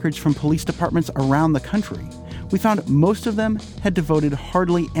training records from police departments around the country, we found most of them had devoted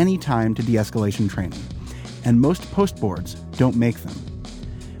hardly any time to de-escalation training, and most post boards don't make them.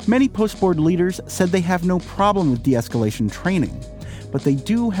 Many post board leaders said they have no problem with de-escalation training, but they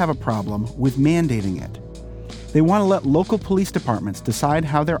do have a problem with mandating it. They want to let local police departments decide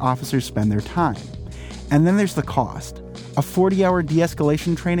how their officers spend their time. And then there's the cost. A 40-hour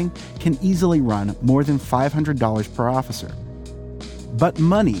de-escalation training can easily run more than $500 per officer. But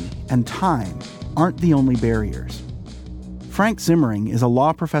money and time aren't the only barriers. Frank Zimmering is a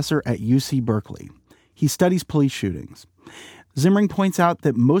law professor at UC Berkeley. He studies police shootings. Zimmering points out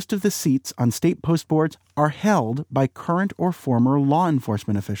that most of the seats on state post boards are held by current or former law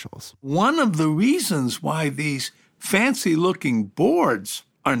enforcement officials. One of the reasons why these fancy-looking boards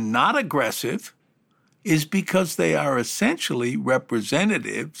are not aggressive is because they are essentially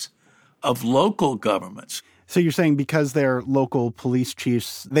representatives of local governments. So you're saying because they're local police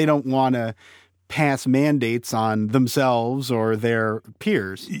chiefs, they don't want to pass mandates on themselves or their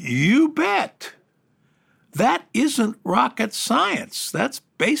peers? You bet. That isn't rocket science. That's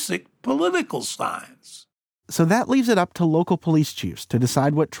basic political science. So that leaves it up to local police chiefs to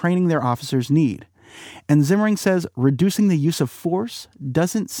decide what training their officers need. And Zimmering says reducing the use of force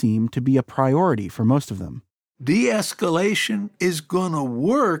doesn't seem to be a priority for most of them. De-escalation is going to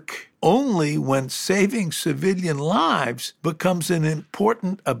work only when saving civilian lives becomes an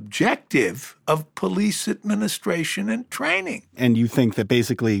important objective of police administration and training. And you think that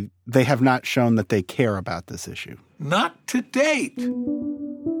basically they have not shown that they care about this issue? Not to date.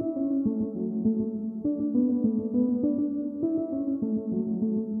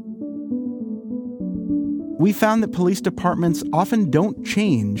 We found that police departments often don't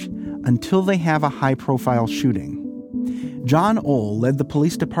change until they have a high-profile shooting. John Ohl led the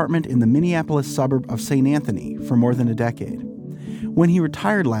police department in the Minneapolis suburb of St. Anthony for more than a decade. When he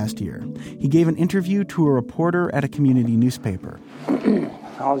retired last year, he gave an interview to a reporter at a community newspaper.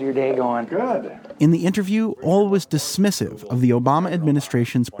 How's your day going? Good. In the interview, Ohl was dismissive of the Obama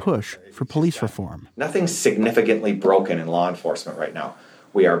administration's push for police reform. Nothing's significantly broken in law enforcement right now.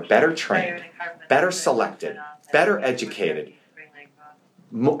 We are better trained, better selected, better educated,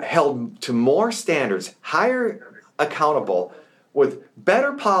 held to more standards, higher accountable, with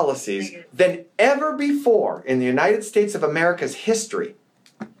better policies than ever before in the United States of America's history.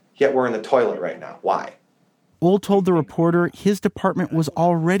 Yet we're in the toilet right now. Why? Ohl told the reporter his department was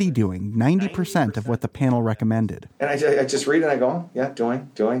already doing 90% of what the panel recommended. And I just read it and I go, yeah, doing.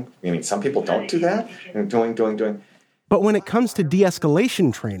 I mean, some people don't do that. Doing. But when it comes to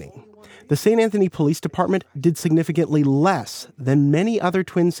de-escalation training, the St. Anthony Police Department did significantly less than many other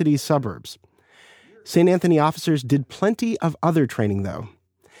Twin Cities suburbs. St. Anthony officers did plenty of other training, though.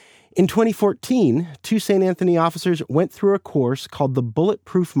 In 2014, 2 St. Anthony officers went through a course called the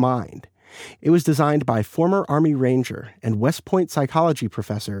Bulletproof Mind. It was designed by former Army Ranger and West Point psychology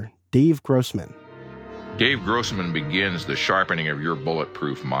professor Dave Grossman. Dave Grossman begins the sharpening of your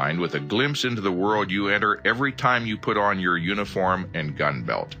bulletproof mind with a glimpse into the world you enter every time you put on your uniform and gun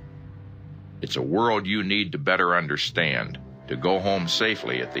belt. It's a world you need to better understand, to go home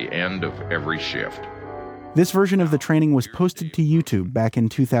safely at the end of every shift. This version of the training was posted to YouTube back in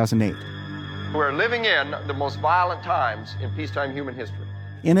 2008. We're living in the most violent times in peacetime human history.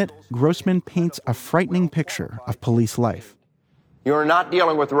 In it, Grossman paints a frightening picture of police life. You're not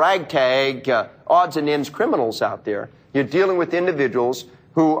dealing with ragtag, odds and ends criminals out there. You're dealing with individuals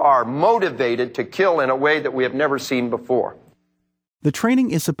who are motivated to kill in a way that we have never seen before. The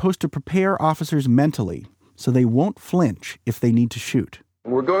training is supposed to prepare officers mentally so they won't flinch if they need to shoot.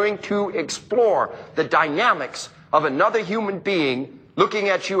 We're going to explore the dynamics of another human being looking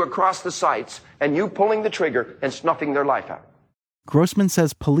at you across the sights and you pulling the trigger and snuffing their life out. Grossman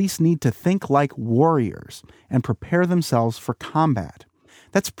says police need to think like warriors and prepare themselves for combat.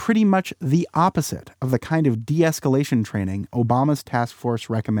 That's pretty much the opposite of the kind of de-escalation training Obama's task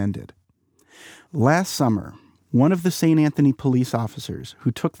force recommended. Last summer, one of the St. Anthony police officers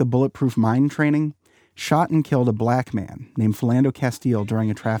who took the Bulletproof Mind training shot and killed a black man named Philando Castile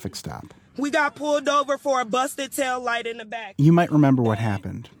during a traffic stop. We got pulled over for a busted tail light in the back. You might remember what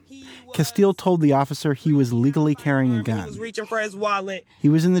happened. Castile told the officer he was legally carrying a gun. He was reaching for his wallet. He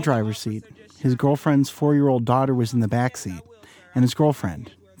was in the driver's seat. His girlfriend's 4-year-old daughter was in the back seat. And his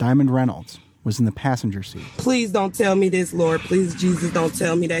girlfriend, Diamond Reynolds, was in the passenger seat. Please don't tell me this, Lord. Please, Jesus, don't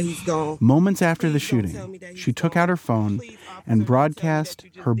tell me that he's gone. Moments after the shooting, she took out her phone and broadcast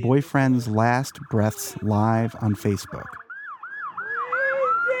her boyfriend's last breaths live on Facebook.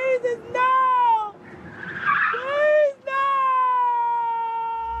 Jesus, no! Please, no!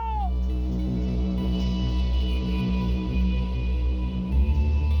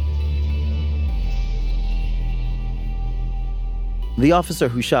 The officer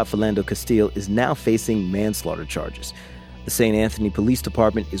who shot Philando Castile is now facing manslaughter charges. The St. Anthony Police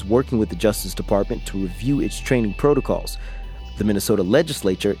Department is working with the Justice Department to review its training protocols. The Minnesota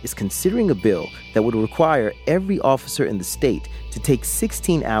legislature is considering a bill that would require every officer in the state to take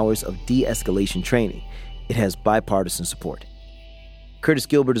 16 hours of de-escalation training. It has bipartisan support. Curtis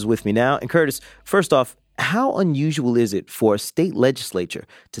Gilbert is with me now. And Curtis, first off, how unusual is it for a state legislature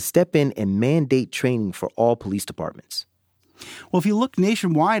to step in and mandate training for all police departments? Well, if you look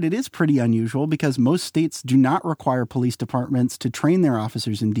nationwide, it is pretty unusual because most states do not require police departments to train their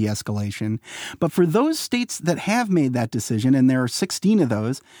officers in de-escalation. But for those states that have made that decision, and there are 16 of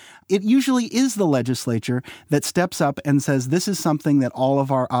those, it usually is the legislature that steps up and says this is something that all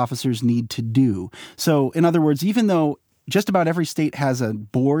of our officers need to do. So, in other words, even though just about every state has a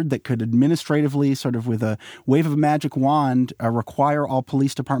board that could administratively, sort of with a wave of a magic wand, require all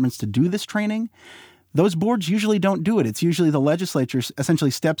police departments to do this training, those boards usually don't do it. It's usually the legislature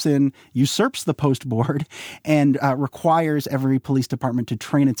essentially steps in, usurps the post board, and requires every police department to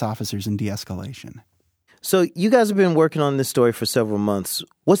train its officers in de-escalation. So you guys have been working on this story for several months.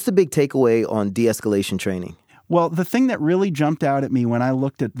 What's the big takeaway on de-escalation training? Well, the thing that really jumped out at me when I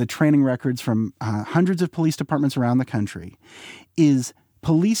looked at the training records from hundreds of police departments around the country is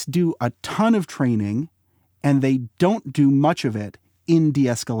police do a ton of training and they don't do much of it in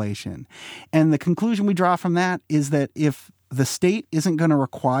de-escalation. And the conclusion we draw from that is that if the state isn't going to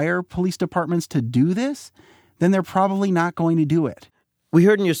require police departments to do this, then they're probably not going to do it. We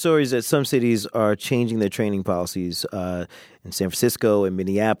heard in your stories that some cities are changing their training policies. In San Francisco and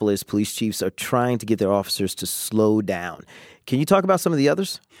Minneapolis, police chiefs are trying to get their officers to slow down. Can you talk about some of the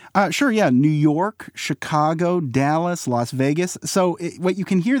others? Sure, yeah. New York, Chicago, Dallas, Las Vegas. So what you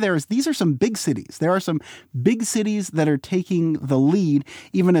can hear there is these are some big cities. There are some big cities that are taking the lead,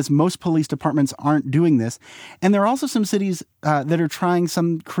 even as most police departments aren't doing this. And there are also some cities that are trying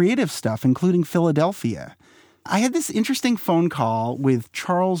some creative stuff, including Philadelphia. I had this interesting phone call with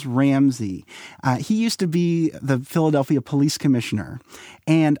Charles Ramsey. He used to be the Philadelphia police commissioner.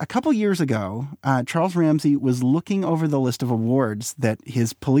 And a couple years ago, Charles Ramsey was looking over the list of awards that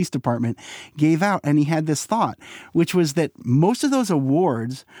his police department gave out. And he had this thought, which was that most of those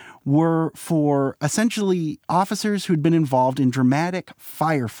awards were for essentially officers who'd been involved in dramatic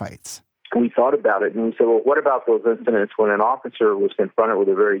firefights. We thought about it and we said, well, what about those incidents when an officer was confronted with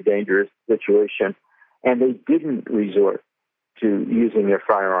a very dangerous situation and they didn't resort to using their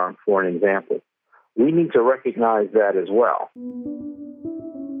firearm, for an example? We need to recognize that as well.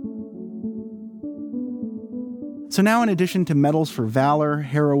 So now, in addition to medals for valor,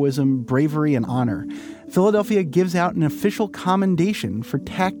 heroism, bravery, and honor, Philadelphia gives out an official commendation for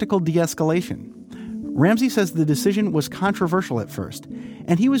tactical de-escalation. Ramsey says the decision was controversial at first,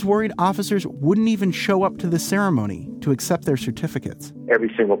 and he was worried officers wouldn't even show up to the ceremony to accept their certificates.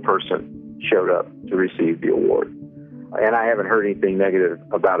 Every single person showed up to receive the award. And I haven't heard anything negative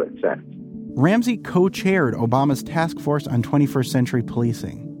about it since. Ramsey co-chaired Obama's task force on 21st century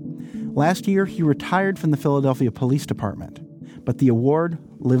policing. Last year, he retired from the Philadelphia Police Department, but the award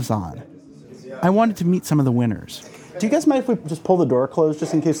lives on. I wanted to meet some of the winners. Do you guys mind if we just pull the door closed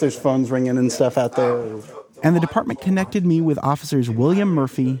just in case there's phones ringing and stuff out there? And the department connected me with officers William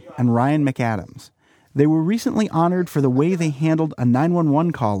Murphy and Ryan McAdams. They were recently honored for the way they handled a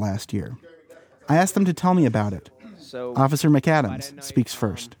 911 call last year. I asked them to tell me about it. So, Officer McAdams speaks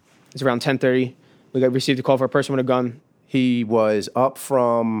first. It's around 10:30. We received a call for a person with a gun. He was up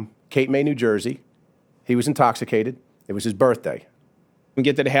from Cape May, New Jersey. He was intoxicated. It was his birthday. We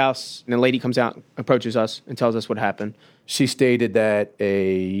get to the house, and a lady comes out, approaches us, and tells us what happened. She stated that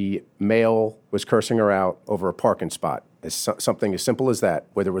a male was cursing her out over a parking spot. It's something as simple as that,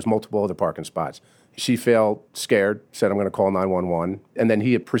 where there was multiple other parking spots. She felt scared, said, I'm going to call 911. And then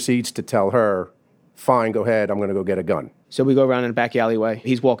he proceeds to tell her, fine, go ahead, I'm going to go get a gun. So we go around in the back alleyway.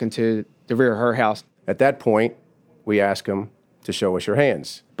 He's walking to the rear of her house. At that point, we ask him to show us your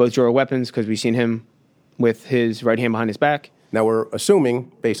hands. Both draw weapons because we've seen him with his right hand behind his back. Now we're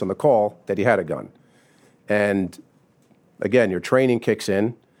assuming, based on the call, that he had a gun. And again, your training kicks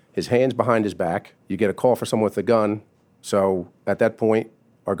in, his hand's behind his back, you get a call for someone with a gun. So at that point,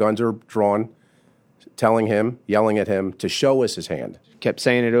 our guns are drawn, telling him, yelling at him to show us his hand. Kept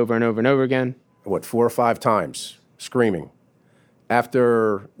saying it over and over and over again. 4 or 5 times, screaming.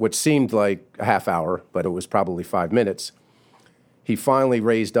 After what seemed like a half hour, but it was probably 5 minutes, he finally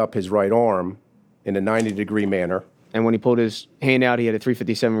raised up his right arm in a 90-degree manner. And when he pulled his hand out, he had a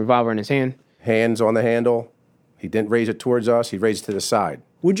 .357 revolver in his hand. Hands on the handle. He didn't raise it towards us. He raised it to the side.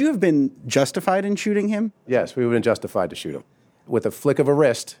 Would you have been justified in shooting him? Yes, we would have been justified to shoot him. With a flick of a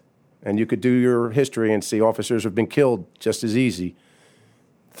wrist, and you could do your history and see officers have been killed just as easy.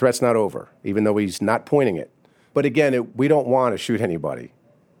 Threat's not over, even though he's not pointing it. But again, we don't want to shoot anybody.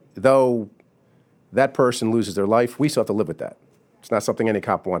 Though that person loses their life, we still have to live with that. It's not something any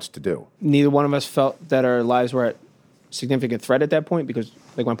cop wants to do. Neither one of us felt that our lives were at significant threat at that point because,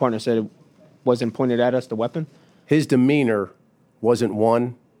 like my partner said, it wasn't pointed at us, the weapon. His demeanor wasn't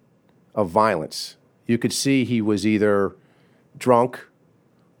one of violence. You could see he was either drunk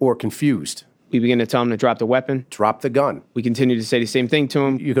or confused. We begin to tell him to drop the weapon. Drop the gun. We continue to say the same thing to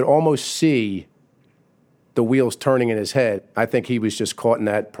him. You could almost see the wheels turning in his head. I think he was just caught in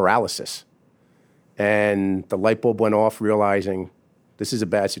that paralysis. And the light bulb went off, realizing this is a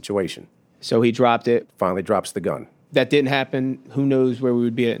bad situation. So he dropped it. Finally drops the gun. That didn't happen. Who knows where we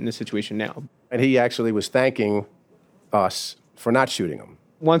would be in this situation now. And he actually was thanking us for not shooting him.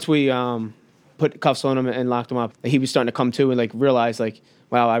 Once we put cuffs on him and locked him up, he was starting to come to and realize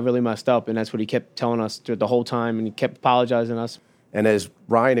wow, I really messed up. And that's what he kept telling us the whole time, and he kept apologizing to us. And as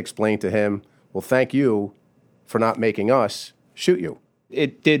Ryan explained to him, well, thank you for not making us shoot you.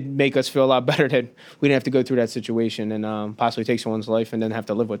 It did make us feel a lot better that we didn't have to go through that situation and possibly take someone's life and then have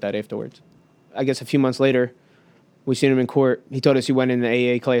to live with that afterwards. I guess a few months later, we seen him in court. He told us he went into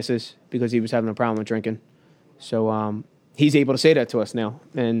AA classes because he was having a problem with drinking. So he's able to say that to us now,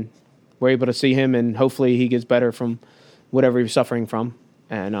 and we're able to see him, and hopefully he gets better from whatever he was suffering from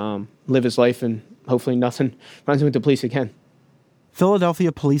and live his life, and hopefully nothing runs him with the police again.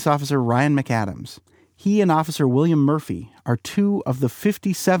 Philadelphia police officer Ryan McAdams. He and Officer William Murphy are two of the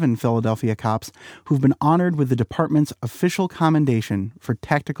 57 Philadelphia cops who've been honored with the department's official commendation for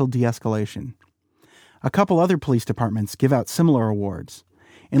tactical de-escalation. A couple other police departments give out similar awards.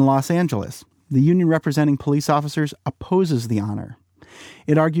 In Los Angeles, the union representing police officers opposes the honor.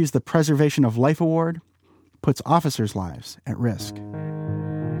 It argues the Preservation of Life Award puts officers' lives at risk.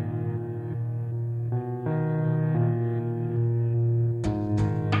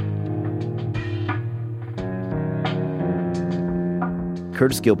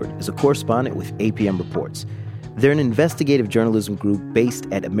 Curtis Gilbert is a correspondent with APM Reports. They're an investigative journalism group based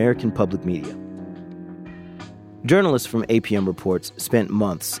at American Public Media. Journalists from APM Reports spent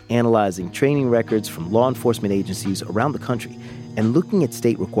months analyzing training records from law enforcement agencies around the country and looking at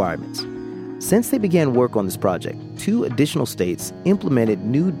state requirements. Since they began work on this project, 2 additional states implemented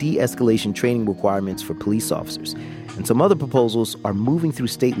new de-escalation training requirements for police officers, and some other proposals are moving through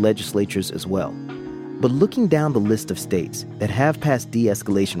state legislatures as well. But looking down the list of states that have passed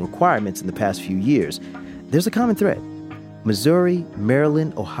de-escalation requirements in the past few years, there's a common thread: Missouri,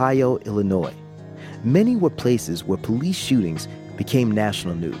 Maryland, Ohio, Illinois. Many were places where police shootings became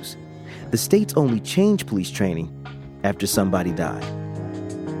national news. The states only changed police training after somebody died.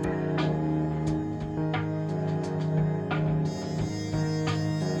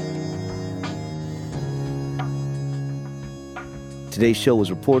 Today's show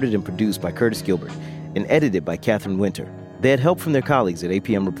was reported and produced by Curtis Gilbert and edited by Catherine Winter. They had help from their colleagues at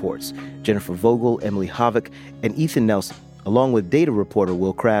APM Reports, Jennifer Vogel, Emily Havok, and Ethan Nelson, along with data reporter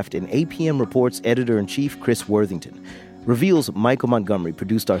Will Kraft and APM Reports editor-in-chief Chris Worthington. Reveal's Michael Montgomery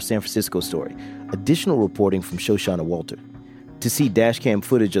produced our San Francisco story. Additional reporting from Shoshana Walter. To see dashcam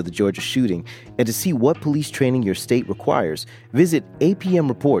footage of the Georgia shooting and to see what police training your state requires, visit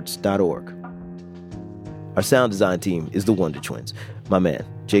apmreports.org. Our sound design team is the Wonder Twins. My man,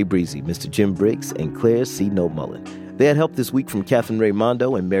 Jay Breezy, Mr. Jim Briggs, and Claire C. Mullen. They had help this week from Catherine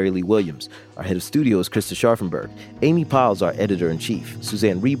Raimondo and Mary Lee Williams. Our head of studio is Krista Scharfenberg. Amy Powell's our editor-in-chief.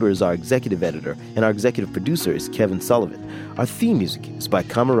 Suzanne Reber is our executive editor, and our executive producer is Kevin Sullivan. Our theme music is by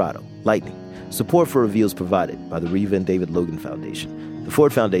Camerado, Lightning. Support for Reveal is provided by the Reva and David Logan Foundation, the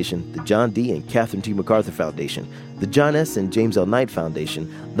Ford Foundation, the John D. and Catherine T. MacArthur Foundation, the John S. and James L. Knight Foundation,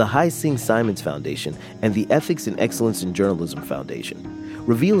 the Hi Sing Simons Foundation, and the Ethics and Excellence in Journalism Foundation.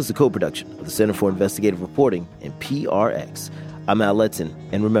 Reveal is a co-production of the Center for Investigative Reporting and PRX. I'm Al Letson,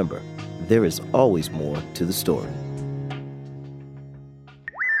 and remember, there is always more to the story.